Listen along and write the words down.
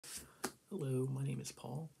Hello, my name is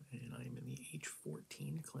Paul, and I'm in the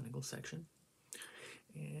H14 clinical section.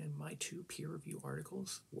 And my two peer review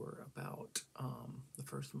articles were about the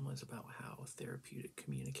first one was about how therapeutic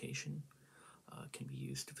communication can be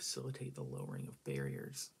used to facilitate the lowering of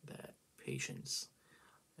barriers that patients,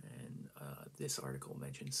 and this article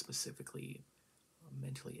mentions specifically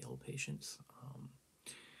mentally ill patients,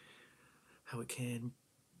 how it can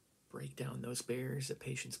break down those barriers that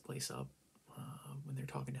patients place up when they're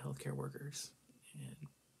talking to healthcare workers. And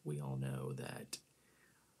we all know that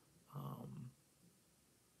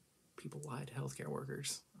people lie to healthcare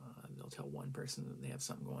workers. They'll tell one person that they have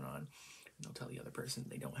something going on, and they'll tell the other person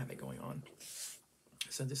they don't have it going on.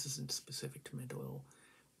 So this isn't specific to mental ill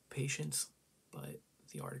patients, but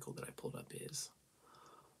the article that I pulled up is.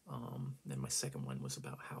 Then my second one was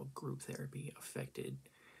about how group therapy affected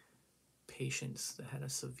patients that had a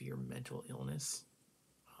severe mental illness.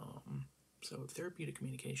 So therapeutic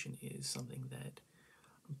communication is something that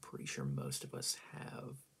I'm pretty sure most of us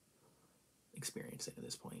have experienced it at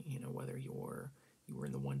this point. You know, whether you were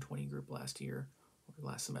in the 120 group last year or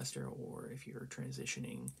last semester, or if you're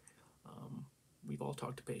transitioning, we've all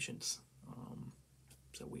talked to patients.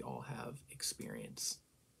 So we all have experience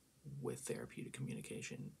with therapeutic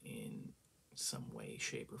communication in some way,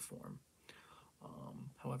 shape, or form.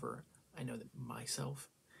 However, I know that myself,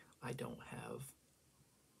 I don't have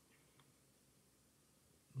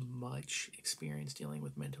much experience dealing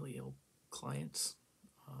with mentally ill clients.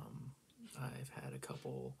 I've had a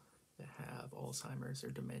couple that have Alzheimer's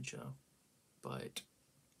or dementia, but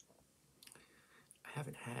I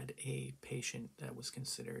haven't had a patient that was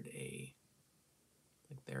considered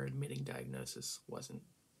like their admitting diagnosis wasn't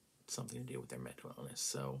something to do with their mental illness.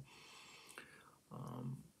 So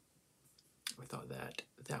I thought that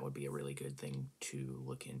that would be a really good thing to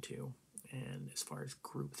look into. And as far as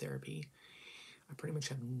group therapy, I pretty much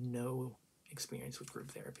have no experience with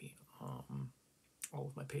group therapy. All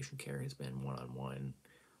of my patient care has been one-on-one.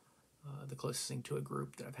 The closest thing to a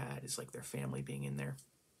group that I've had is like their family being in there,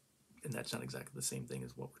 and that's not exactly the same thing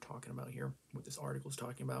as what we're talking about here, what this article is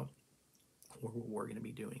talking about, or what we're going to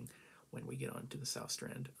be doing when we get onto the South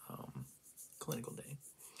Strand clinical day.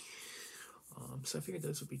 So I figured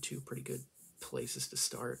those would be two pretty good places to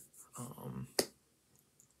start.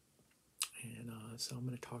 So I'm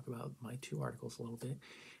going to talk about my two articles a little bit,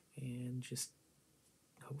 and just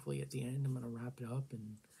hopefully at the end I'm going to wrap it up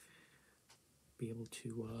and be able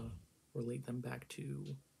to relate them back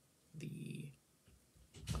to the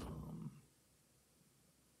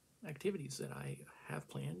activities that I have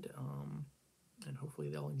planned, and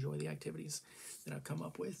hopefully they'll enjoy the activities that I've come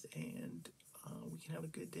up with, and we can have a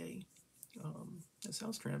good day at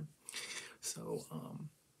South Strand. So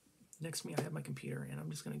next to me I have my computer, and I'm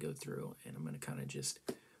just going to go through and I'm going to kind of just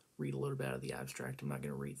read a little bit out of the abstract. I'm not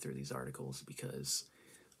going to read through these articles because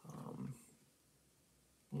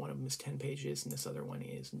one of them is 10 pages and this other one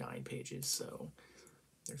is 9 pages, so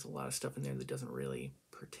there's a lot of stuff in there that doesn't really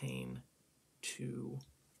pertain to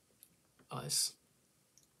us.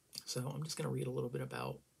 So I'm just going to read a little bit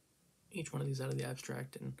about each one of these out of the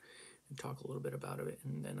abstract and talk a little bit about it,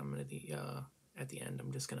 and then I'm going to at the end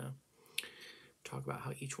I'm just going to talk about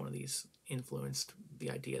how each one of these influenced the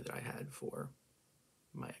idea that I had for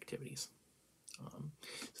my activities.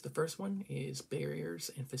 So the first one is barriers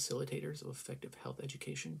and facilitators of effective health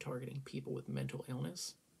education targeting people with mental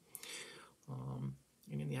illness. And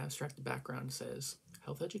in the abstract, the background says,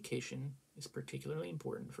 health education is particularly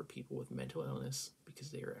important for people with mental illness because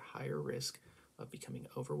they are at higher risk of becoming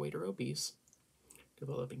overweight or obese,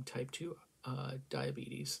 developing type 2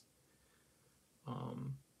 diabetes,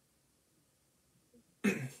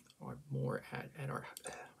 or more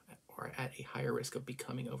or at a higher risk of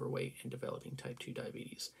becoming overweight and developing type 2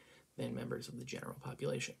 diabetes than members of the general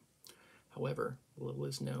population. However, little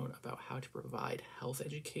is known about how to provide health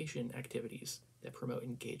education activities that promote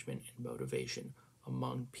engagement and motivation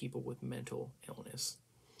among people with mental illness.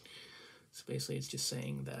 So basically, it's just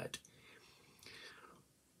saying that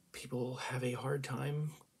people have a hard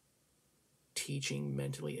time teaching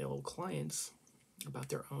mentally ill clients about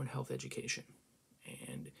their own health education.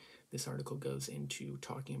 And this article goes into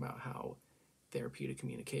talking about how therapeutic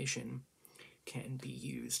communication can be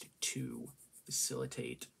used to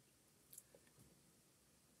facilitate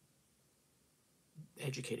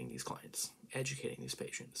educating these clients, educating these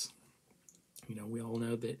patients. You know, we all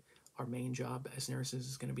know that our main job as nurses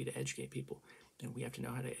is going to be to educate people, and we have to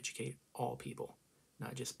know how to educate all people,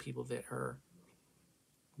 not just people that are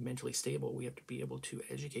mentally stable. We have to be able to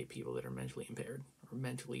educate people that are mentally impaired or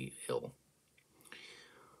mentally ill.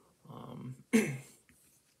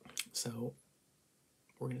 So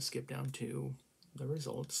we're going to skip down to the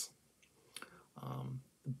results.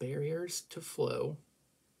 The barriers to flow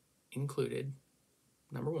included,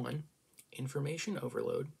 number one, information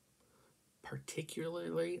overload,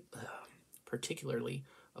 particularly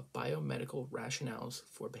of biomedical rationales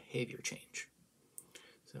for behavior change.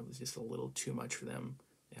 So it was just a little too much for them.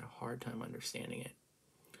 They had a hard time understanding it.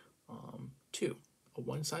 Two, a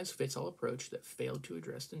one-size-fits-all approach that failed to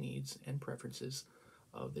address the needs and preferences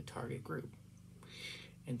of the target group.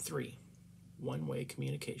 And three, one-way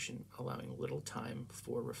communication allowing little time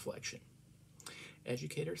for reflection.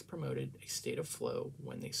 Educators promoted a state of flow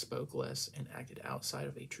when they spoke less and acted outside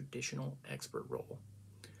of a traditional expert role,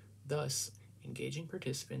 thus engaging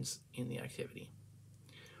participants in the activity.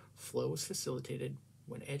 Flow was facilitated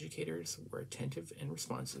when educators were attentive and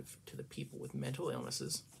responsive to the people with mental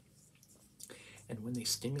illnesses, and when they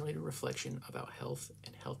stimulated reflection about health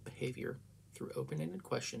and health behavior through open-ended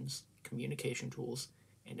questions, communication tools,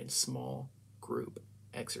 and in small group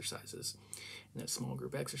exercises. And that small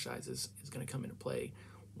group exercises is going to come into play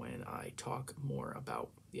when I talk more about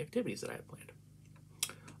the activities that I have planned.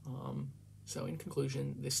 So in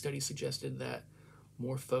conclusion, this study suggested that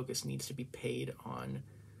more focus needs to be paid on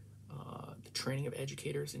the training of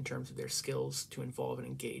educators in terms of their skills to involve and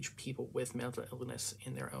engage people with mental illness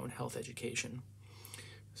in their own health education.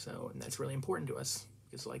 So, and that's really important to us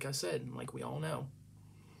because, like I said, and like we all know,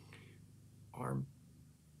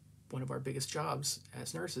 one of our biggest jobs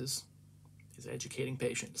as nurses is educating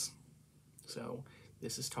patients. So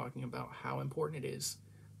this is talking about how important it is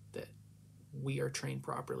that we are trained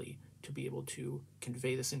properly to be able to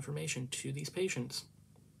convey this information to these patients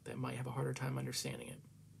that might have a harder time understanding it.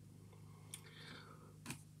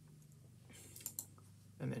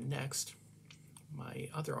 And then next, my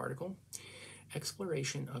other article,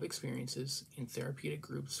 Exploration of Experiences in Therapeutic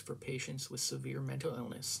Groups for Patients with Severe Mental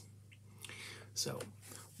Illness. So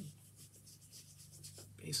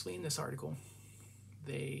basically in this article,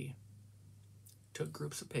 they took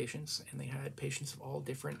groups of patients and they had patients of all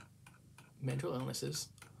different mental illnesses.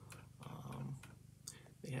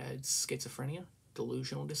 They had schizophrenia,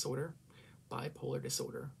 delusional disorder, bipolar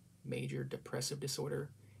disorder, major depressive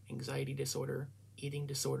disorder, anxiety disorder, eating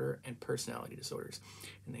disorder, and personality disorders.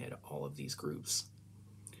 And they had all of these groups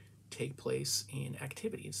take place in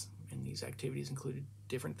activities. And these activities included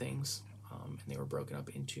different things, and they were broken up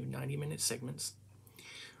into 90-minute segments.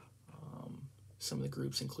 Some of the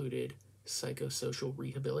groups included psychosocial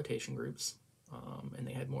rehabilitation groups, and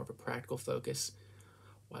they had more of a practical focus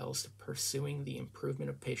whilst pursuing the improvement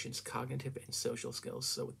of patients' cognitive and social skills.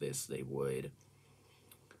 So with this, they would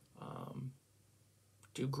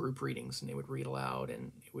do group readings, and they would read aloud,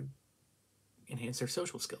 and it would enhance their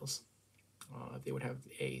social skills. They would have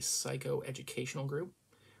a psychoeducational group,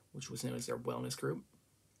 which was known as their wellness group,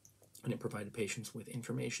 and it provided patients with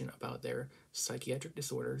information about their psychiatric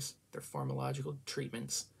disorders, their pharmacological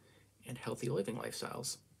treatments, and healthy living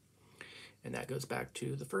lifestyles. And that goes back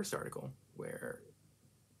to the first article, where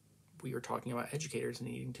we were talking about educators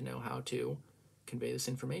needing to know how to convey this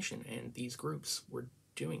information, and these groups were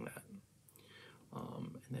doing that.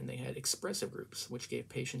 And then they had expressive groups, which gave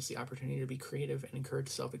patients the opportunity to be creative and encourage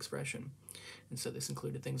self-expression. And so this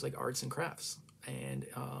included things like arts and crafts and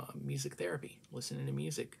music therapy, listening to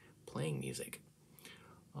music, playing music.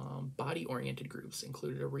 Body-oriented groups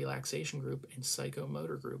included a relaxation group and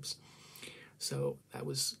psychomotor groups. So that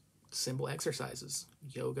was simple exercises,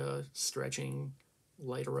 yoga, stretching,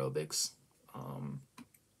 light aerobics.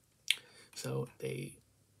 So they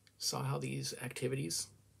saw how these activities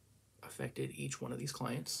affected each one of these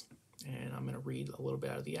clients, and I'm going to read a little bit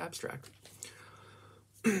out of the abstract.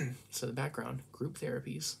 So the background, group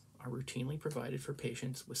therapies are routinely provided for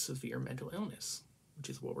patients with severe mental illness, which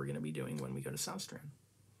is what we're going to be doing when we go to South Strand.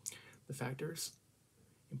 The factors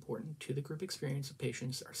important to the group experience of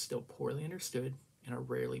patients are still poorly understood and are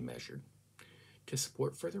rarely measured. To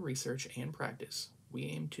support further research and practice, we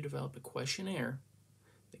aim to develop a questionnaire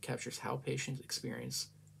that captures how patients experience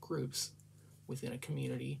groups within a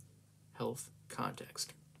community health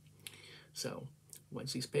context. So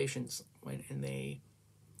once these patients went and they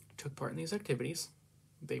took part in these activities,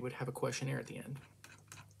 they would have a questionnaire at the end.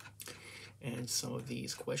 And some of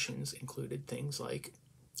these questions included things like,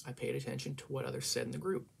 I paid attention to what others said in the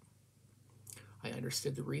group. I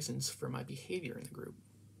understood the reasons for my behavior in the group.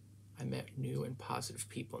 I met new and positive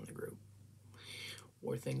people in the group.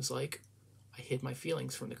 Or things like, I hid my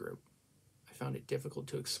feelings from the group. I found it difficult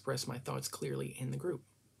to express my thoughts clearly in the group.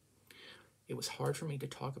 It was hard for me to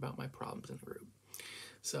talk about my problems in the group.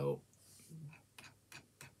 So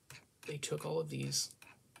they took all of these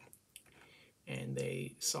and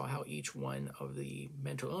they saw how each one of the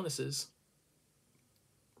mental illnesses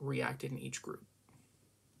reacted in each group.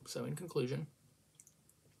 So in conclusion,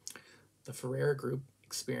 The Ferreira Group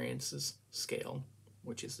Experiences Scale,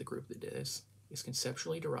 which is the group that did this, is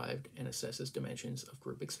conceptually derived and assesses dimensions of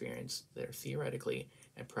group experience that are theoretically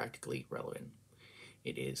and practically relevant.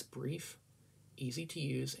 It is brief, easy to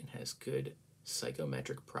use, and has good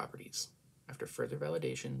psychometric properties. After further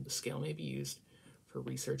validation, the scale may be used for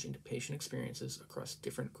research into patient experiences across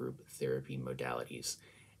different group therapy modalities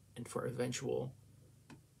and for eventual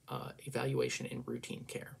evaluation in routine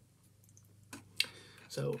care.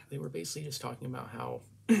 So they were basically just talking about how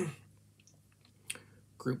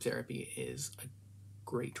group therapy is a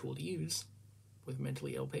great tool to use with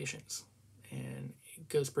mentally ill patients. And it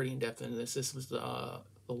goes pretty in depth into this. This was the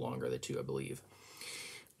longer of the two, I believe.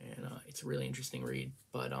 And it's a really interesting read.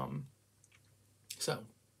 But so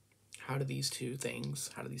how do these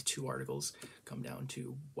two articles come down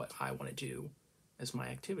to what I want to do as my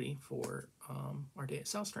activity for our day at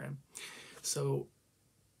Southstrand? So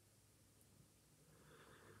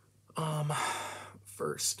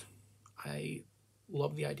first, I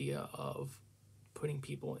love the idea of putting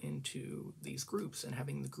people into these groups and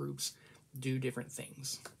having the groups do different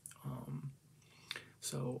things.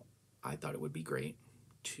 So I thought it would be great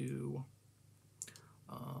to,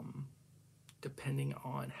 depending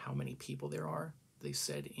on how many people there are, they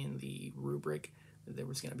said in the rubric that there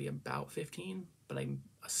was going to be about 15, but I'm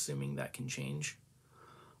assuming that can change.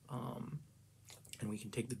 And we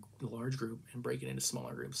can take the large group and break it into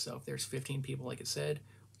smaller groups. So if there's 15 people, like I said,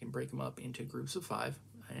 we can break them up into groups of 5,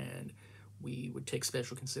 and we would take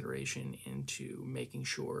special consideration into making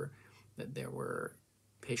sure that there were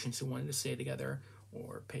patients who wanted to stay together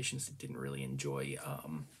or patients that didn't really enjoy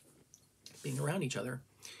being around each other.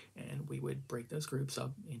 And we would break those groups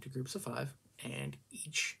up into groups of 5, and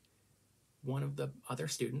each one of the other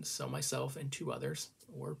students, so myself and 2 others,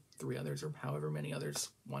 or 3 others, or however many others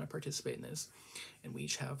want to participate in this, and we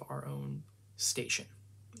each have our own station.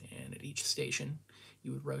 And at each station,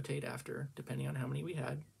 you would rotate after, depending on how many we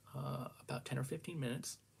had, about 10 or 15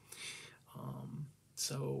 minutes.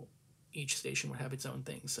 So each station would have its own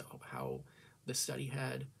thing. So how the study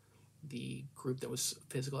had the group that was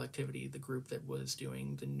physical activity, the group that was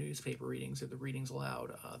doing the newspaper readings or the readings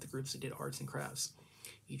aloud, the groups that did arts and crafts.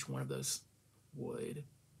 Each one of those would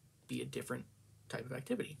be a different type of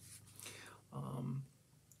activity.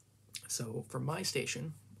 So for my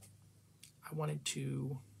station, I wanted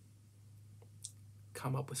to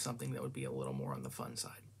come up with something that would be a little more on the fun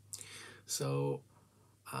side. So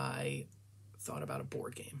I thought about a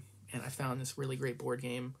board game, and I found this really great board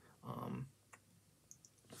game.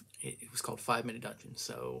 It was called 5 Minute Dungeon.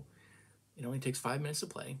 So it only takes 5 minutes to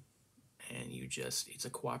play, and it's a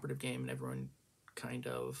cooperative game, and everyone kind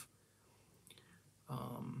of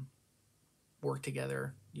work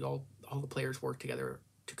together. All the players work together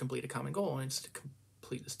to complete a common goal, and it's to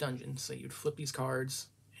complete this dungeon. So you'd flip these cards,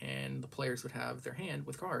 and the players would have their hand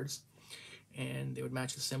with cards, and they would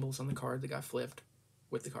match the symbols on the card that got flipped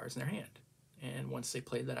with the cards in their hand. And once they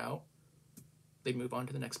played that out, they'd move on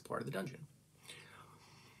to the next part of the dungeon.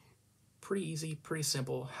 Pretty easy, pretty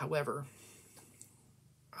simple. However,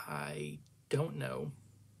 I don't know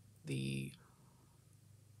the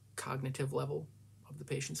cognitive level of the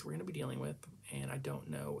patients we're going to be dealing with, and I don't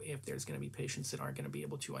know if there's going to be patients that aren't going to be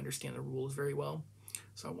able to understand the rules very well.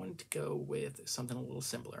 So I wanted to go with something a little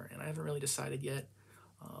simpler, and I haven't really decided yet,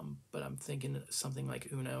 but I'm thinking something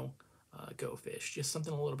like Uno, Go Fish, just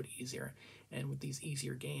something a little bit easier. And with these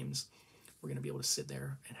easier games, we're going to be able to sit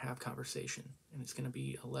there and have conversation, and it's going to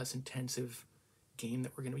be a less intensive game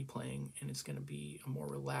that we're going to be playing, and it's going to be a more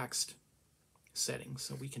relaxed setting,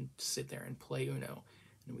 so we can sit there and play Uno,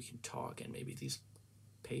 and we can talk, and maybe these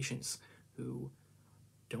patients who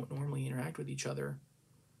don't normally interact with each other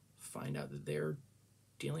find out that they're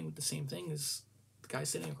dealing with the same thing as the guy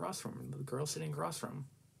sitting across from them, the girl sitting across from them,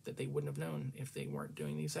 that they wouldn't have known if they weren't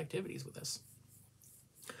doing these activities with us.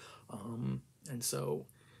 And so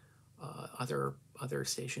other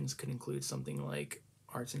stations could include something like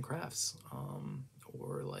arts and crafts,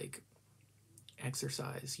 or like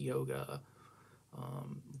exercise, yoga,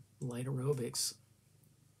 light aerobics.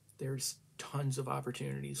 There's tons of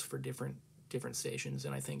opportunities for different stations,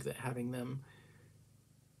 and I think that having them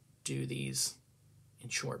do these in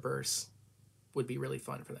short bursts would be really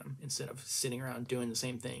fun for them, instead of sitting around doing the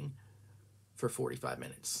same thing for 45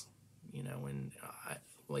 minutes. And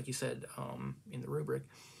like you said in the rubric,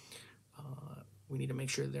 we need to make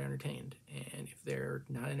sure that they're entertained. And if they're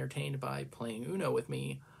not entertained by playing Uno with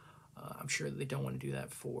me, I'm sure that they don't want to do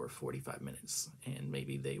that for 45 minutes. And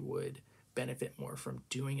maybe they would benefit more from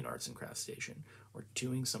doing an arts and crafts station or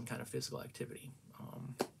doing some kind of physical activity.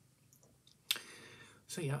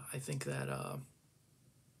 So yeah, I think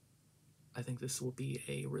I think this will be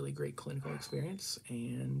a really great clinical experience,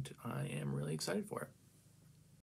 and I am really excited for it.